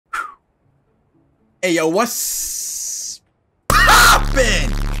Hey yo, what's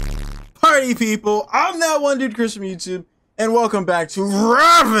poppin'? Party people, I'm that one dude Chris from YouTube, and welcome back to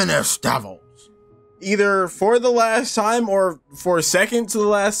Ravenous Devils. Either for the last time or for a second to the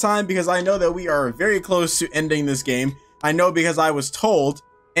last time, because I know that we are very close to ending this game. I know because I was told,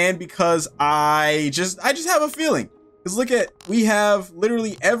 and because I just have a feeling. Because look at, we have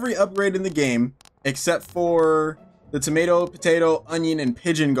literally every upgrade in the game except for the tomato, potato, onion, and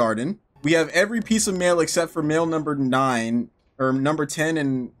pigeon garden. We have every piece of mail except for mail number 9, or number 10,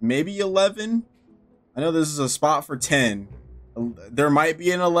 and maybe 11. I know this is a spot for 10. There might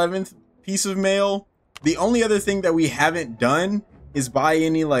be an 11th piece of mail. The only other thing that we haven't done is buy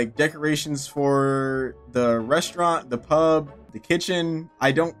any like decorations for the restaurant, the pub, the kitchen.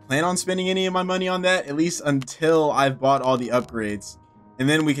 I don't plan on spending any of my money on that, at least until I've bought all the upgrades. And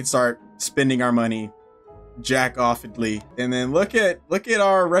then we can start spending our money jack-offedly. And then look at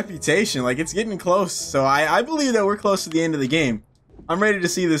our reputation, like it's getting close. So I believe that we're close to the end of the game. I'm ready to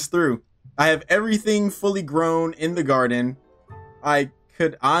see this through. I have everything fully grown in the garden. I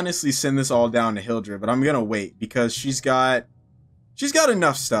could honestly send this all down to Hildred, but I'm gonna wait because she's got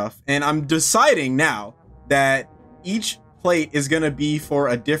enough stuff. And I'm deciding now that each plate is gonna be for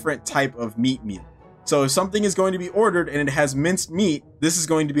a different type of meat meal. So if something is going to be ordered and it has minced meat, this is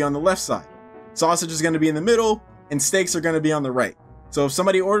going to be on the left side. Sausage is going to be in the middle, and steaks are going to be on the right. So if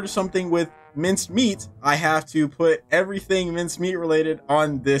somebody orders something with minced meat, I have to put everything minced meat related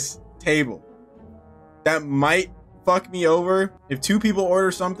on this table. That might fuck me over if 2 people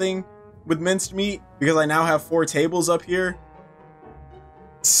order something with minced meat, because I now have 4 tables up here.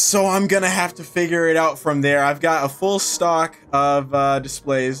 So I'm going to have to figure it out from there. I've got a full stock of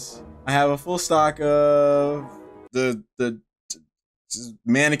displays. I have a full stock of the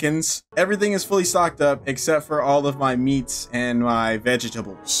mannequins. Everything is fully stocked up except for all of my meats and my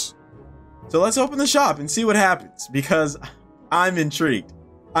vegetables. So let's open the shop and see what happens, because I'm intrigued.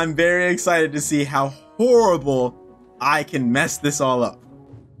 I'm very excited to see how horrible I can mess this all up.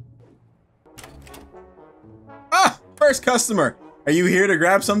 Ah, first customer. Are you here to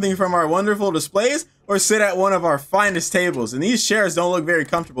grab something from our wonderful displays or sit at one of our finest tables? And these chairs don't look very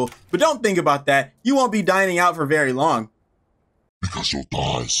comfortable, but don't think about that. You won't be dining out for very long. Because you'll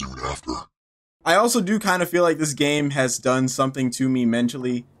die soon after. I also do kind of feel like this game has done something to me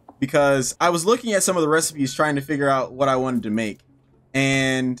mentally, because I was looking at some of the recipes trying to figure out what I wanted to make.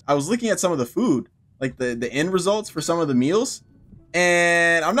 And I was looking at some of the food, like the end results for some of the meals.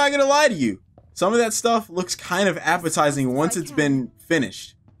 And I'm not going to lie to you. Some of that stuff looks kind of appetizing once it's been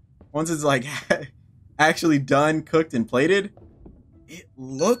finished. Once it's like actually done, cooked, and plated. It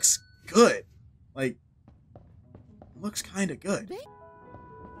looks good. Like, looks kind of good.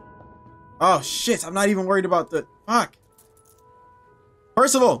 Oh shit, I'm not even worried about the fuck.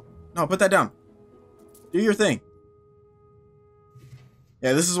 Percival, no, put that down. Do your thing.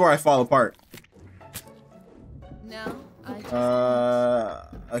 Yeah, this is where I fall apart. No,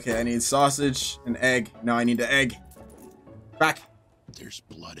 okay, I need sausage and egg. No, I need the egg. Back. There's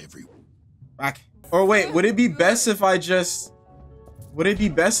blood everywhere. Back. Or wait, would it be best if I just... Would it be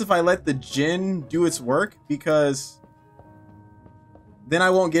best if I let the gin do its work? Because then I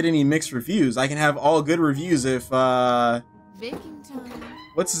won't get any mixed reviews. I can have all good reviews if, baking time.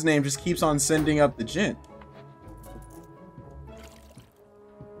 what's his name just keeps on sending up the gin.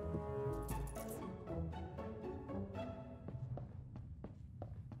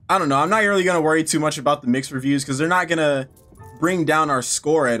 I don't know. I'm not really going to worry too much about the mixed reviews because they're not going to bring down our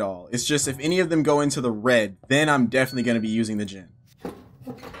score at all. It's just if any of them go into the red, then I'm definitely going to be using the gin.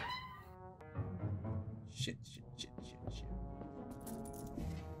 Shit.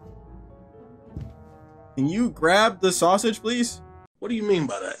 Can you grab the sausage, please? What do you mean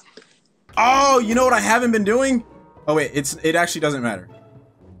by that? Oh, you know what I haven't been doing? Oh wait, it actually doesn't matter.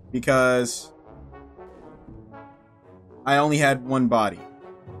 Because I only had one body.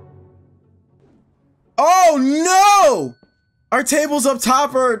 Oh no! Our tables up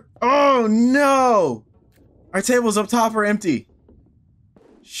top are... Oh no! Our tables up top are empty.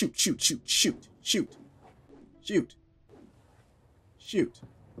 Shoot.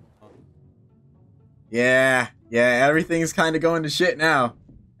 Yeah, everything's kind of going to shit now.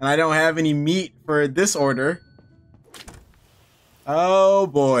 And I don't have any meat for this order. Oh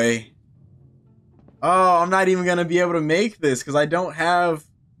boy. Oh, I'm not even gonna be able to make this because I don't have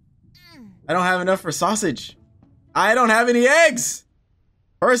enough for sausage. I don't have any eggs.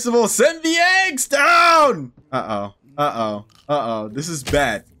 First of all, send the eggs down. Uh-oh. This is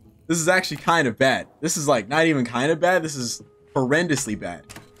bad. This is actually kind of bad. This is like not even kind of bad. This is horrendously bad.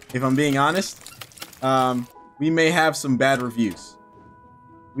 If I'm being honest, we may have some bad reviews.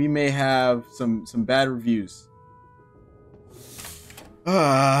 we may have some bad reviews.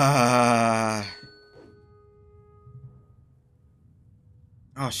 Oh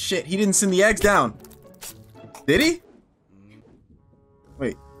shit, he didn't send the eggs down. Did he?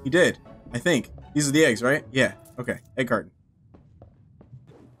 Wait, he did. I think. These are the eggs, right? Yeah. Okay. Egg carton.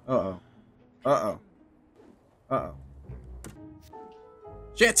 Uh-oh. Uh-oh. Uh-oh.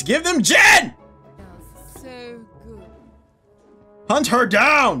 Shit, give them Jen! So good. Hunt her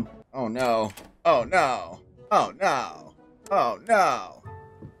down! Oh no. Oh no. Oh no. Oh no.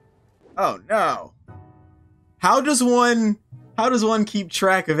 Oh no. How does one keep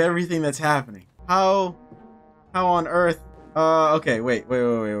track of everything that's happening? How on earth? Okay, wait.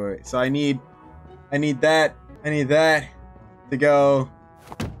 So I need that to go.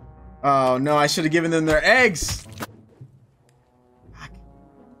 Oh no, I should have given them their eggs. Fuck.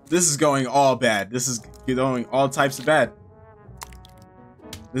 This is going all bad. This is going all types of bad.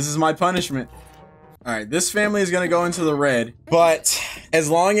 This is my punishment. All right, this family is gonna go into the red, but as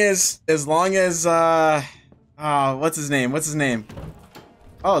long as what's his name?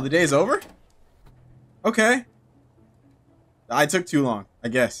 Oh, the day's over? Okay. I took too long, I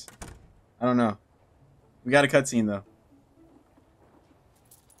guess. I don't know. We got a cutscene though.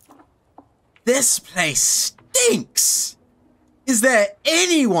 This place stinks! Is there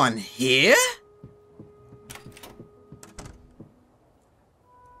anyone here?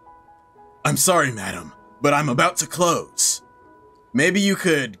 I'm sorry, madam, but I'm about to close. Maybe you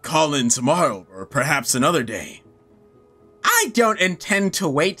could call in tomorrow, or perhaps another day. I don't intend to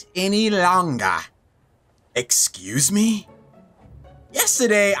wait any longer. Excuse me?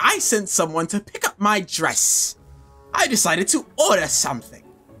 Yesterday, I sent someone to pick up my dress. I decided to order something.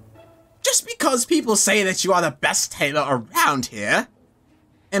 Just because people say that you are the best tailor around here,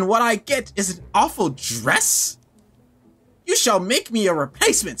 and what I get is an awful dress? You shall make me a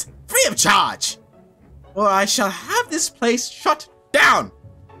replacement, free of charge, or I shall have this place shut down.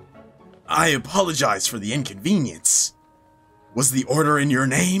 I apologize for the inconvenience. Was the order in your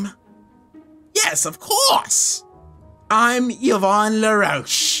name? Yes, of course. I'm Yvonne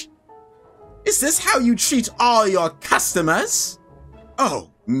LaRoche. Is this how you treat all your customers? Oh,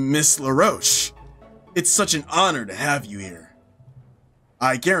 Miss LaRoche, it's such an honor to have you here.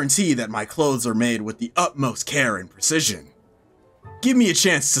 I guarantee that my clothes are made with the utmost care and precision. Give me a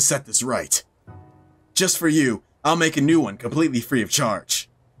chance to set this right. Just for you, I'll make a new one completely free of charge.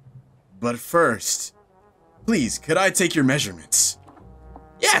 But first, please, could I take your measurements?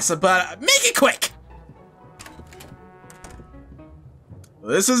 Yes, but make it quick!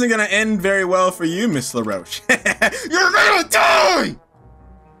 Well, this isn't gonna end very well for you, Miss LaRoche. You're gonna die!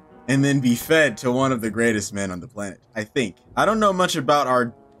 And then be fed to one of the greatest men on the planet, I think. I don't know much about our...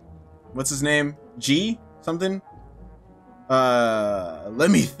 What's his name? G? Something?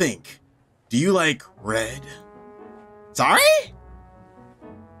 Let me think. Do you like red? Sorry?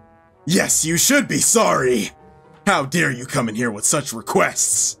 Yes, you should be sorry. How dare you come in here with such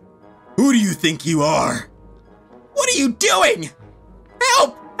requests? Who do you think you are? What are you doing?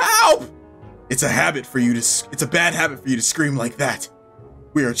 Help! Help! It's a bad habit for you to scream like that.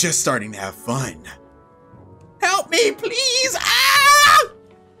 We are just starting to have fun. Help me, please! Ah!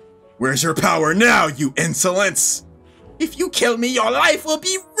 Where's your power now, you insolence? If you kill me, your life will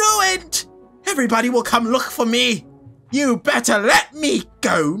be ruined! Everybody will come look for me! You better let me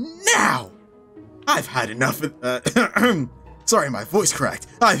go now! I've had enough of... Sorry, my voice cracked.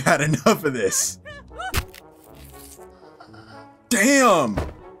 I've had enough of this. Damn!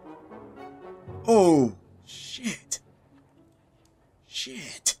 Oh, shit.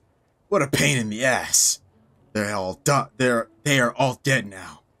 Shit. What a pain in the ass. They are all dead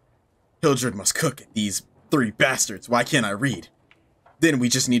now. Hildred must cook at these 3 bastards. Why can't I read? Then we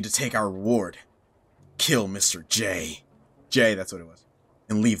just need to take our reward. Kill Mr. J. J, that's what it was.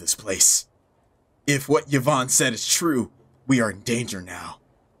 And leave this place. If what Yvonne said is true, we are in danger now.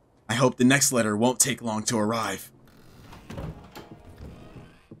 I hope the next letter won't take long to arrive.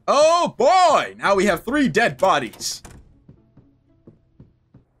 Oh boy! Now we have 3 dead bodies.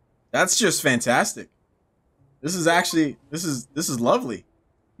 That's just fantastic. This is actually, this is lovely.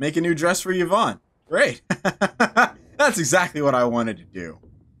 Make a new dress for Yvonne. Great. That's exactly what I wanted to do.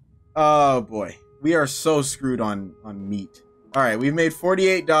 Oh boy. We are so screwed on meat. All right, we've made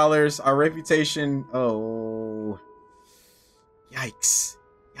 $48. Our reputation, oh. Yikes.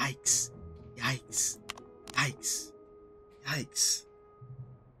 Yikes. Yikes. Yikes. Yikes.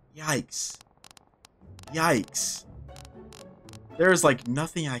 Yikes. Yikes. There's like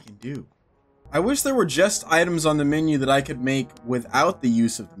nothing I can do. I wish there were just items on the menu that I could make without the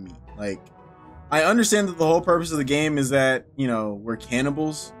use of the meat. Like, I understand that the whole purpose of the game is that, you know, we're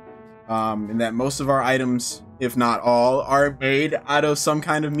cannibals, and that most of our items, if not all, are made out of some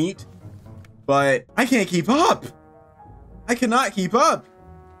kind of meat. But I can't keep up. I cannot keep up.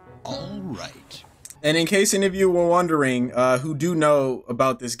 All right. And in case any of you were wondering, who do know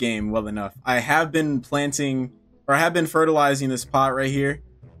about this game well enough, I have been planting, or I have been fertilizing this pot right here,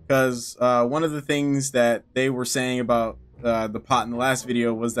 because one of the things that they were saying about the pot in the last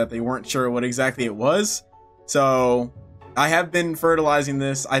video was that they weren't sure what exactly it was. So I have been fertilizing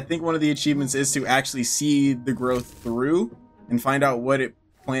this. I think one of the achievements is to actually see the growth through and find out what it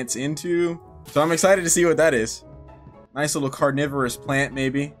plants into. So I'm excited to see what that is. Nice little carnivorous plant,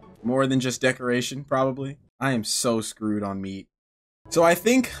 maybe. More than just decoration, probably. I am so screwed on meat. So I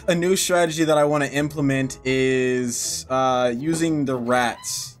think a new strategy that I want to implement is using the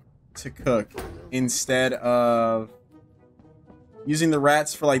rats to cook instead of using the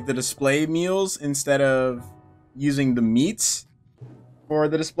rats for like the display meals instead of using the meats for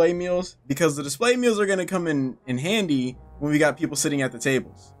the display meals, because the display meals are going to come in handy when we got people sitting at the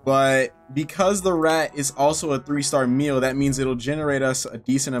tables. But because the rat is also a 3-star meal, that means it'll generate us a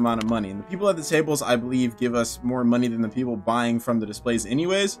decent amount of money. And the people at the tables, I believe, give us more money than the people buying from the displays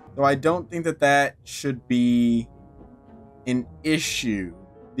anyways. So I don't think that that should be an issue.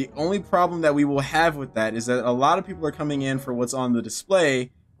 The only problem that we will have with that is that a lot of people are coming in for what's on the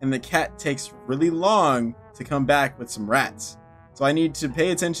display, and the cat takes really long to come back with some rats. So I need to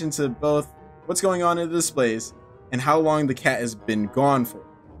pay attention to both what's going on in the displays and how long the cat has been gone for.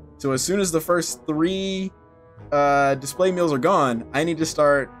 So as soon as the first 3 display meals are gone, I need to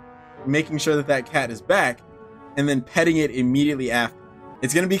start making sure that that cat is back and then petting it immediately after.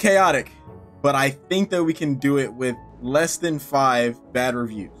 It's gonna be chaotic, but I think that we can do it with less than 5 bad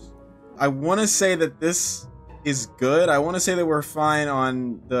reviews. I wanna say that this is good. I wanna say that we're fine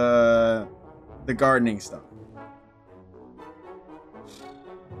on the gardening stuff.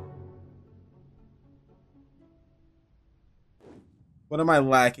 What am I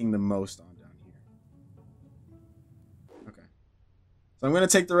lacking the most on down here? Okay. So I'm going to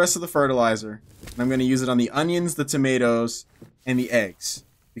take the rest of the fertilizer, and I'm going to use it on the onions, the tomatoes, and the eggs.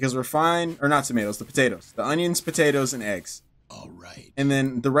 Because we're fine, or not tomatoes, the potatoes. The onions, potatoes, and eggs. All right. And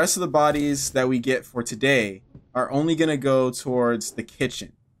then the rest of the bodies that we get for today are only going to go towards the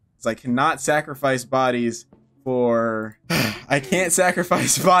kitchen. Because I cannot sacrifice bodies for... I can't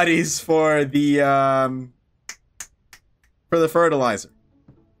sacrifice bodies for the fertilizer.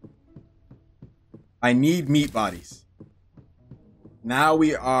 I need meat bodies. Now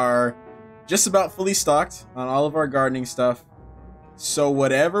we are just about fully stocked on all of our gardening stuff. So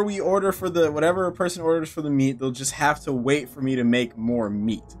whatever we order for whatever a person orders for the meat, they'll just have to wait for me to make more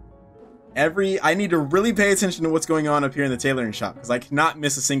meat. I need to really pay attention to what's going on up here in the tailoring shop, because I cannot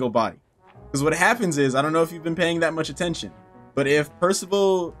miss a single body. Because what happens is, I don't know if you've been paying that much attention, but if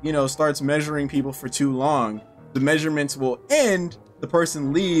Percival, you know, starts measuring people for too long, the measurements will end, the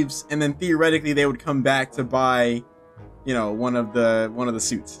person leaves, and then theoretically they would come back to buy, you know, one of the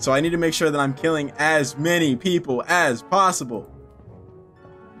suits. So I need to make sure that I'm killing as many people as possible.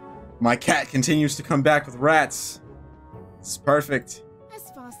 My cat continues to come back with rats. It's perfect.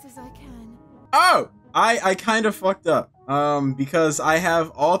 As fast as I can. Oh! I kind of fucked up. Because I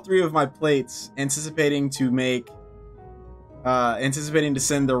have all 3 of my plates anticipating to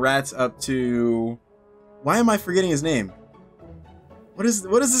send the rats up to... Why am I forgetting his name? What is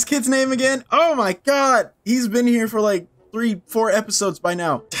this kid's name again? Oh my god! He's been here for like 3-4 episodes by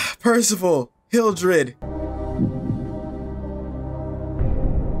now. Percival Hildred.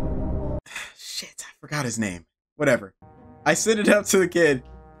 Shit, I forgot his name. Whatever. I sent it up to the kid,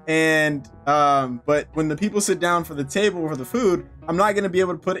 and but when the people sit down for the table for the food, I'm not gonna be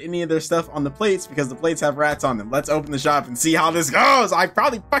able to put any of their stuff on the plates because the plates have rats on them. Let's open the shop and see how this goes. I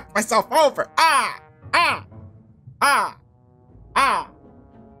probably fucked myself over.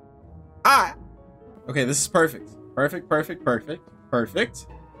 Okay, this is perfect. Perfect.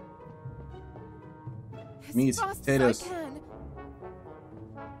 Meat, potatoes.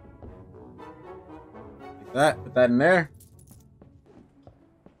 Like that. Put that in there.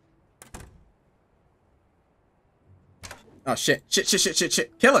 Oh shit.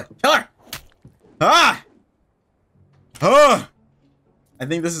 Kill her. Ah! Oh! I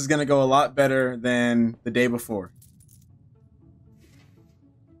think this is gonna go a lot better than the day before.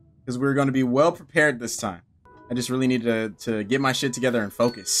 Because we're gonna be well prepared this time. I just really need to get my shit together and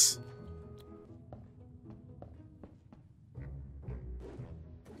focus.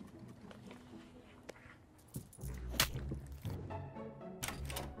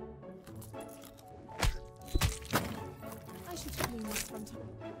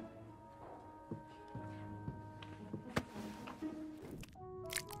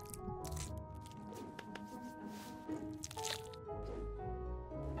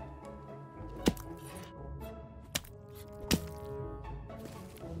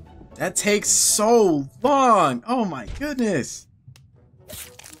 That takes so long. Oh my goodness.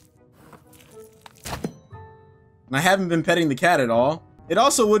 And I haven't been petting the cat at all. It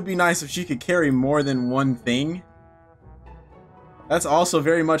also would be nice if she could carry more than one thing. That's also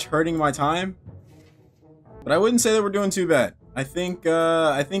very much hurting my time. But I wouldn't say that we're doing too bad. I think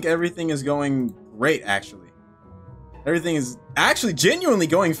everything is going great, actually. Everything is actually genuinely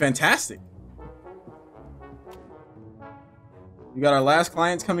going fantastic. We got our last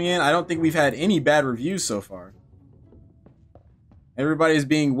clients coming in. I don't think we've had any bad reviews so far. Everybody's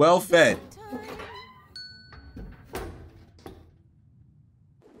being well fed.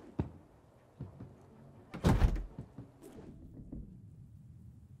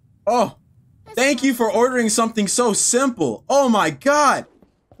 Oh, thank you for ordering something so simple. Oh my god.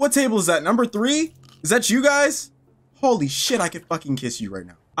 What table is that? Number 3? Is that you guys? Holy shit, I could fucking kiss you right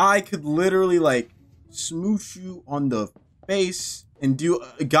now. I could literally like smoosh you on the face and do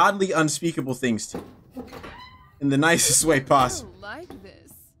godly unspeakable things to you. In the nicest way possible. I don't like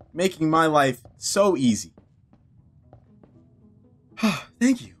this. Making my life so easy.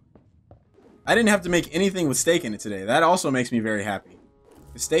 Thank you. I didn't have to make anything with steak in it today. That also makes me very happy.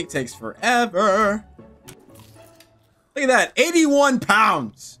 The steak takes forever. Look at that. 81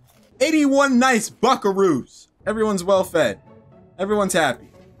 pounds. 81 nice buckaroos. Everyone's well fed. Everyone's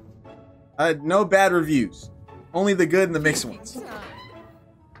happy. No bad reviews. Only the good and the mixed ones.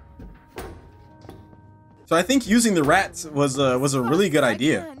 So I think using the rats was a really good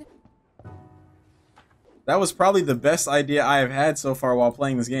idea. That was probably the best idea I have had so far while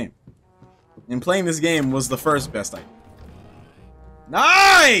playing this game. And playing this game was the first best idea.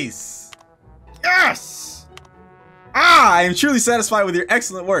 Nice! Yes! I am truly satisfied with your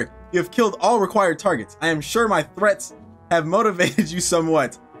excellent work. You have killed all required targets. I am sure my threats have motivated you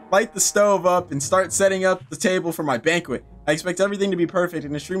somewhat. Light the stove up and start setting up the table for my banquet. I expect everything to be perfect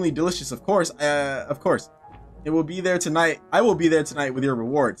and extremely delicious, of course. It will be there tonight. I will be there tonight with your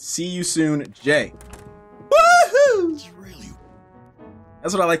reward. See you soon, Jay. Woohoo!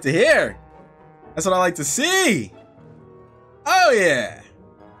 That's what I like to hear. That's what I like to see. Oh yeah.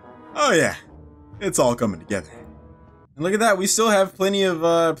 Oh yeah. It's all coming together. And look at that. We still have plenty of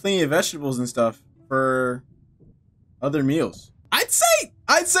vegetables and stuff for other meals.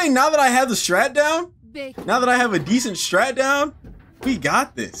 I'd say now that I have the strat down, now that I have a decent strat down, we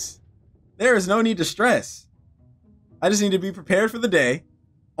got this. There is no need to stress. I just need to be prepared for the day,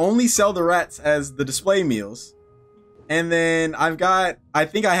 only sell the rats as the display meals, and then I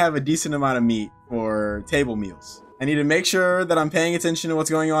think I have a decent amount of meat for table meals. I need to make sure that I'm paying attention to what's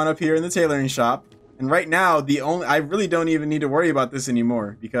going on up here in the tailoring shop. And right now, I really don't even need to worry about this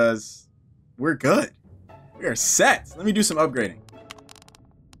anymore because we're good. We are set. Let me do some upgrading.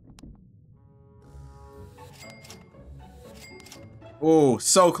 Oh,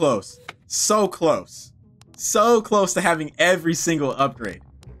 so close. So close. So close to having every single upgrade.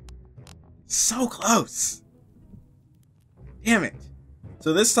 So close. Damn it.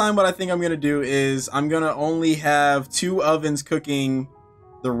 So this time what I think I'm going to do is I'm going to only have 2 ovens cooking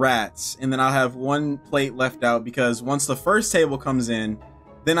the rats. And then I'll have 1 plate left out because once the first table comes in,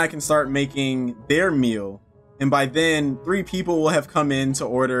 then I can start making their meal. And by then, 3 people will have come in to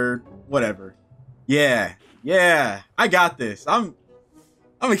order whatever. Yeah. Yeah. I got this. I'm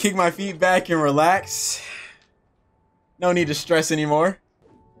going to kick my feet back and relax. No need to stress anymore.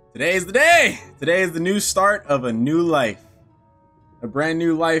 Today is the day. Today is the new start of a new life. A brand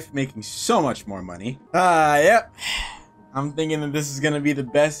new life making so much more money. Yep. I'm thinking that this is going to be the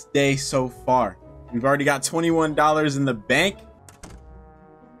best day so far. We've already got $21 in the bank.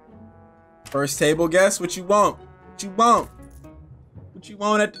 First table, guess what you want? What you want? What you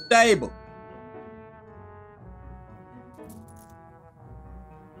want at the table?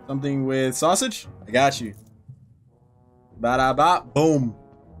 Something with sausage? I got you. Ba-da-ba, boom.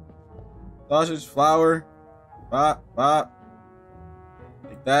 Sausage, flour, bop, bop.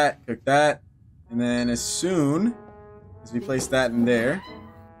 Take that, cook that. And then as soon as we place that in there,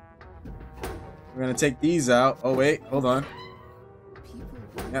 we're gonna take these out. Oh wait, hold on.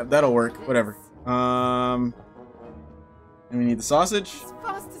 Yeah, that'll work, whatever. And we need the sausage. As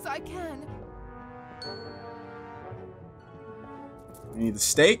fast as I can. We need the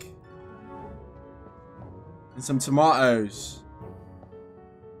steak. And some tomatoes.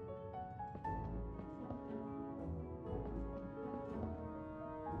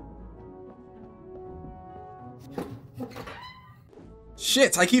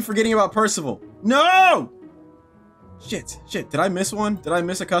 Shit, I keep forgetting about Percival. No! Shit, did I miss one? Did I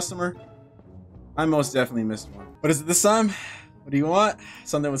miss a customer? I most definitely missed one. What is it this time? What do you want?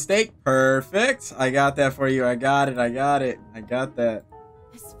 Something with steak? Perfect. I got that for you. I got it. I got that.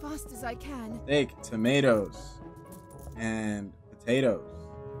 As fast as I can. Steak, tomatoes, and potatoes.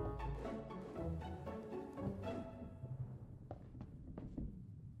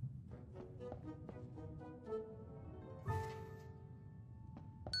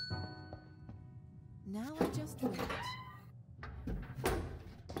 Now I just wait.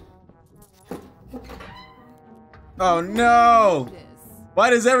 Oh no! This. Why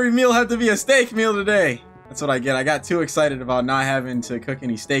does every meal have to be a steak meal today? That's what I get. I got too excited about not having to cook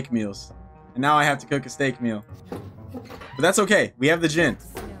any steak meals. And now I have to cook a steak meal. But that's okay. We have the gin.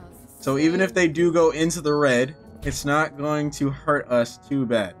 So even if they do go into the red, it's not going to hurt us too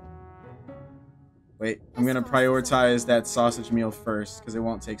bad. Wait, I'm going to prioritize that sausage meal first because it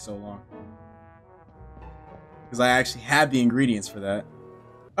won't take so long. Because I actually have the ingredients for that.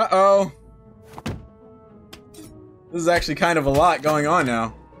 Uh-oh. This is actually kind of a lot going on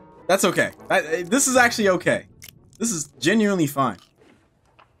now. That's okay. This is actually okay. This is genuinely fine.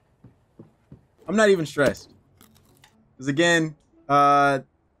 I'm not even stressed. Because again,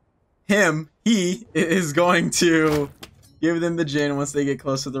 he is going to give them the gin once they get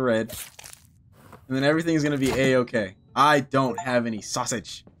close to the red. And then everything's going to be a-okay. I don't have any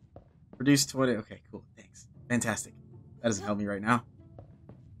sausage. Produce 20. Okay, cool. Thanks. Fantastic. That doesn't help me right now.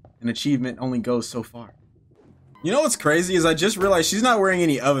 An achievement only goes so far. You know what's crazy is I just realized she's not wearing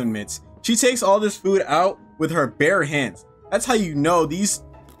any oven mitts. She takes all this food out with her bare hands. That's how you know these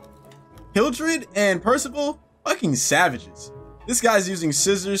Hildred and Percival, fucking savages. This guy's using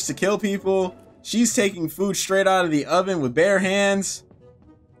scissors to kill people. She's taking food straight out of the oven with bare hands.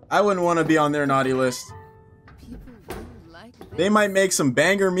 I wouldn't want to be on their naughty list. People really like this. They might make some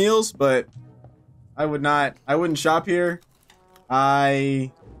banger meals, but I wouldn't shop here.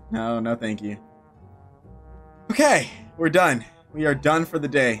 No, thank you. Okay, we're done. We are done for the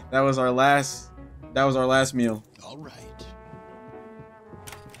day. That was our last meal. All right.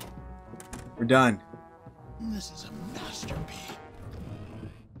 We're done. This is a masterpiece.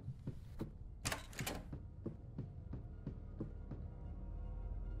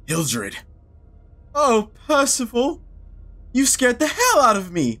 Hildred. Oh, Percival. You scared the hell out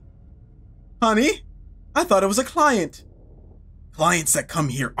of me. Honey, I thought it was a client. Clients that come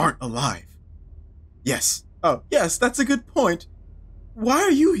here aren't alive. Yes. Oh, yes, that's a good point. Why are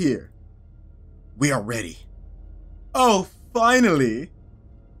you here? We are ready. Oh, finally.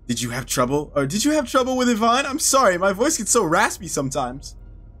 Did you have trouble? Or did you have trouble with Yvonne? I'm sorry, my voice gets so raspy sometimes.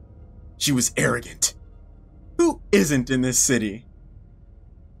 She was arrogant. Who isn't in this city?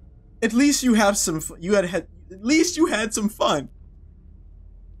 At least you have some. At least you had some fun.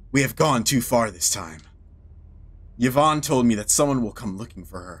 We have gone too far this time. Yvonne told me that someone will come looking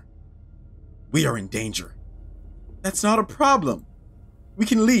for her. We are in danger. That's not a problem. We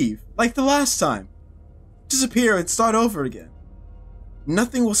can leave, like the last time. Disappear and start over again.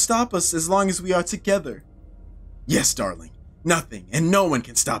 Nothing will stop us as long as we are together. Yes, darling. Nothing and no one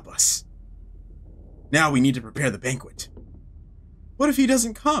can stop us. Now we need to prepare the banquet. What if he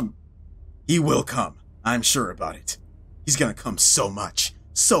doesn't come? He will come. I'm sure about it. He's gonna come so much,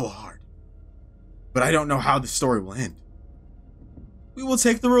 so hard. But I don't know how the story will end. We will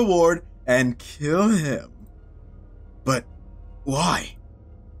take the reward and kill him. But why?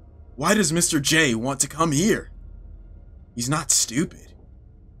 Why does Mr. J want to come here? He's not stupid.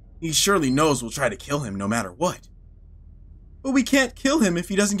 He surely knows we'll try to kill him no matter what. But we can't kill him if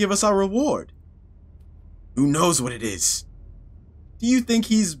he doesn't give us our reward. Who knows what it is? Do you think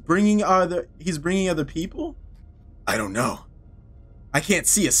he's bringing other people? I don't know. I can't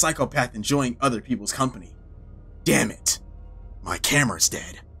see a psychopath enjoying other people's company. Damn it. My camera's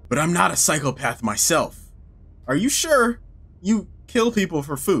dead. But I'm not a psychopath myself. Are you sure you kill people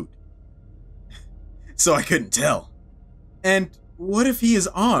for food? So I couldn't tell. And what if he is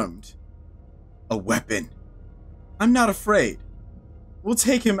armed? A weapon. I'm not afraid. We'll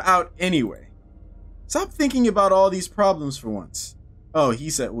take him out anyway. Stop thinking about all these problems for once. Oh, he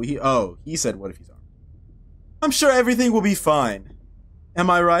said what if he's armed? I'm sure everything will be fine. Am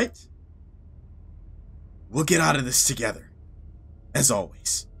I right? We'll get out of this together. As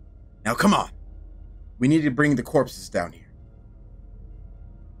always. Now come on. We need to bring the corpses down here.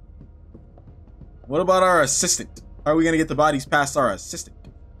 What about our assistant? How are we gonna get the bodies past our assistant?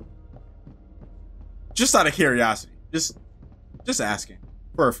 Just out of curiosity. Just asking.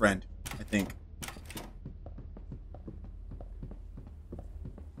 For a friend, I think.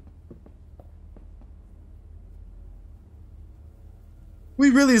 We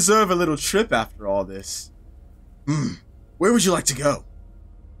really deserve a little trip after all this. Where would you like to go?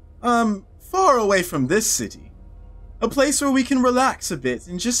 Far away from this city. A place where we can relax a bit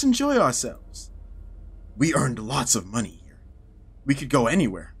and just enjoy ourselves. We earned lots of money here. We could go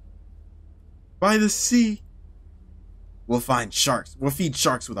anywhere. By the sea. We'll find sharks. We'll feed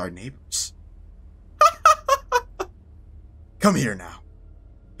sharks with our neighbors. Come here now.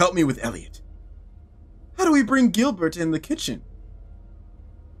 Help me with Elliot. How do we bring Gilbert in the kitchen?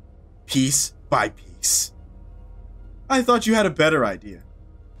 Piece by piece. I thought you had a better idea.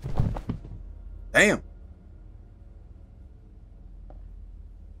 Damn.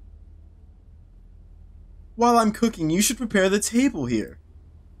 While I'm cooking, you should prepare the table here.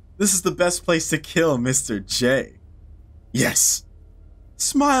 This is the best place to kill Mr. J. Yes.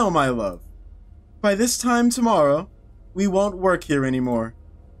 Smile, my love. By this time tomorrow, we won't work here anymore.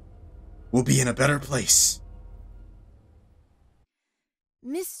 We'll be in a better place.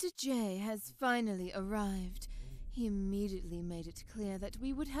 Mr. J has finally arrived. He immediately made it clear that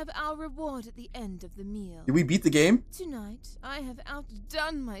we would have our reward at the end of the meal. Did we beat the game? Tonight, I have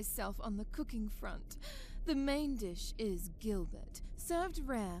outdone myself on the cooking front. The main dish is Gilbert, served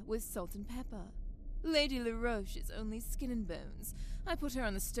rare with salt and pepper. Lady LaRoche is only skin and bones. I put her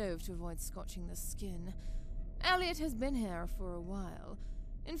on the stove to avoid scorching the skin. Elliot has been here for a while.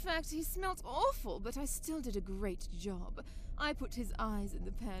 In fact, he smelt awful, but I still did a great job. I put his eyes in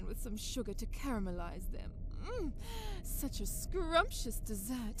the pan with some sugar to caramelize them. Such a scrumptious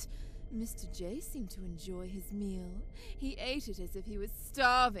dessert. Mr. J seemed to enjoy his meal. He ate it as if he was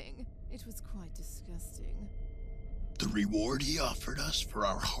starving. It was quite disgusting. The reward he offered us for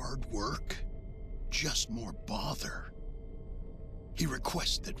our hard work? Just more bother. He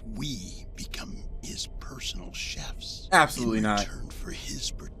requests that we become his personal chefs. Absolutely in not. return for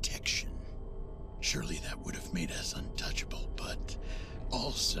his protection. Surely that would have made us untouchable, but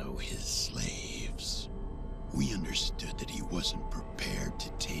also his slaves. We understood that he wasn't prepared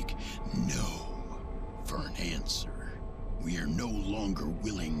to take no for an answer. We are no longer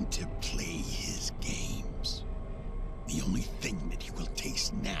willing to play his games. The only thing that he will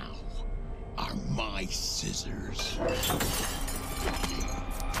taste now are my scissors.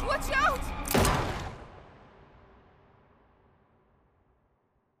 Watch out!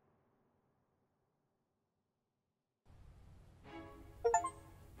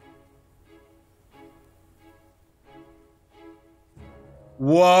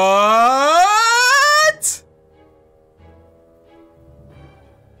 What?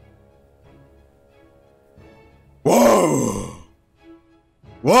 Whoa.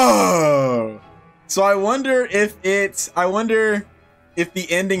 Whoa. So I wonder if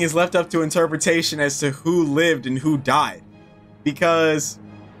the ending is left up to interpretation as to who lived and who died. Because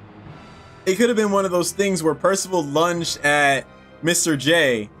it could have been one of those things where Percival lunged at Mr.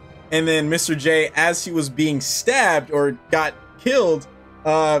 J, and then Mr. J, as he was being stabbed or got killed,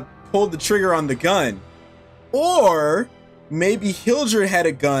 pulled the trigger on the gun. Or maybe Hildred had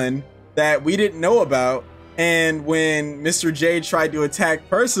a gun that we didn't know about, and when Mr. J tried to attack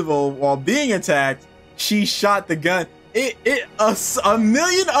Percival while being attacked, she shot the gun. A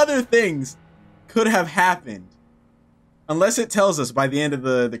million other things could have happened, unless it tells us by the end of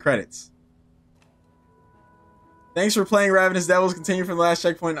the credits. Thanks for playing Ravenous Devils. Continue from the last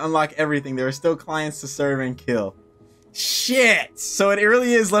checkpoint and unlock everything. There are still clients to serve and kill. Shit! So it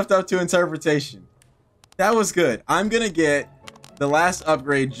really is left up to interpretation. That was good. I'm gonna get the last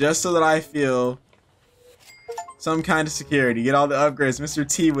upgrade just so that I feel some kind of security. Get all the upgrades. Mr.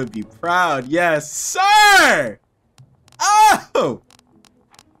 T would be proud. Yes, sir! Oh!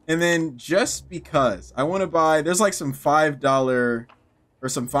 And then just because I want to buy, there's like some $5 or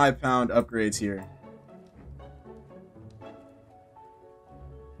some £5 upgrades here.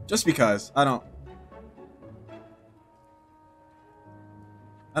 Just because I don't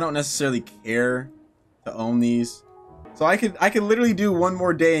necessarily care to own these. So I could literally do one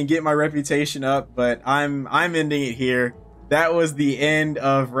more day and get my reputation up, but I'm ending it here. That was the end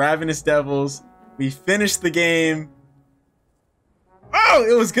of Ravenous Devils. We finished the game. Oh,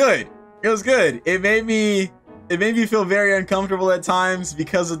 it was good. It was good. It made me feel very uncomfortable at times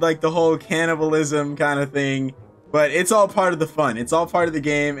because of like the whole cannibalism kind of thing. But it's all part of the fun. It's all part of the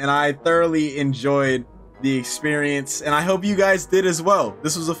game, and I thoroughly enjoyed the experience, and I hope you guys did as well.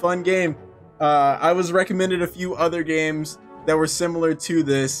 This was a fun game. I was recommended a few other games that were similar to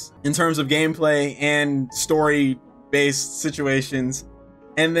this in terms of gameplay and story-based situations.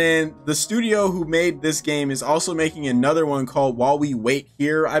 And then the studio who made this game is also making another one called While We Wait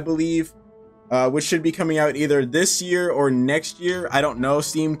Here, I believe, which should be coming out either this year or next year. I don't know.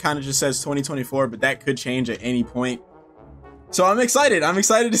 Steam kind of just says 2024, but that could change at any point. So I'm excited. I'm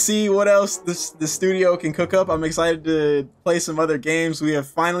excited to see what else the studio can cook up. I'm excited to play some other games. We have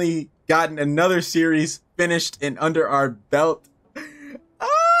finally gotten another series finished and under our belt.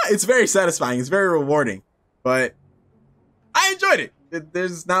 It's very satisfying. It's very rewarding. But I I enjoyed it.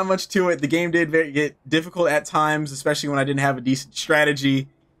 There's not much to it. The game did get difficult at times, especially when I didn't have a decent strategy.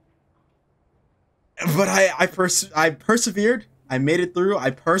 But I persevered. I made it through.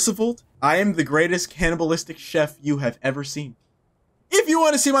 I persevered. I am the greatest cannibalistic chef you have ever seen. If you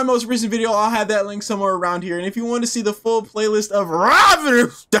want to see my most recent video, I'll have that link somewhere around here. And if you want to see the full playlist of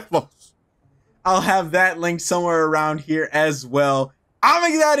Ravenous Devils, I'll have that link somewhere around here as well. I'm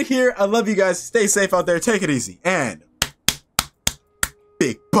gonna get out of here. I love you guys. Stay safe out there. Take it easy. And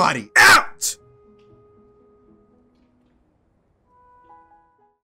big buddy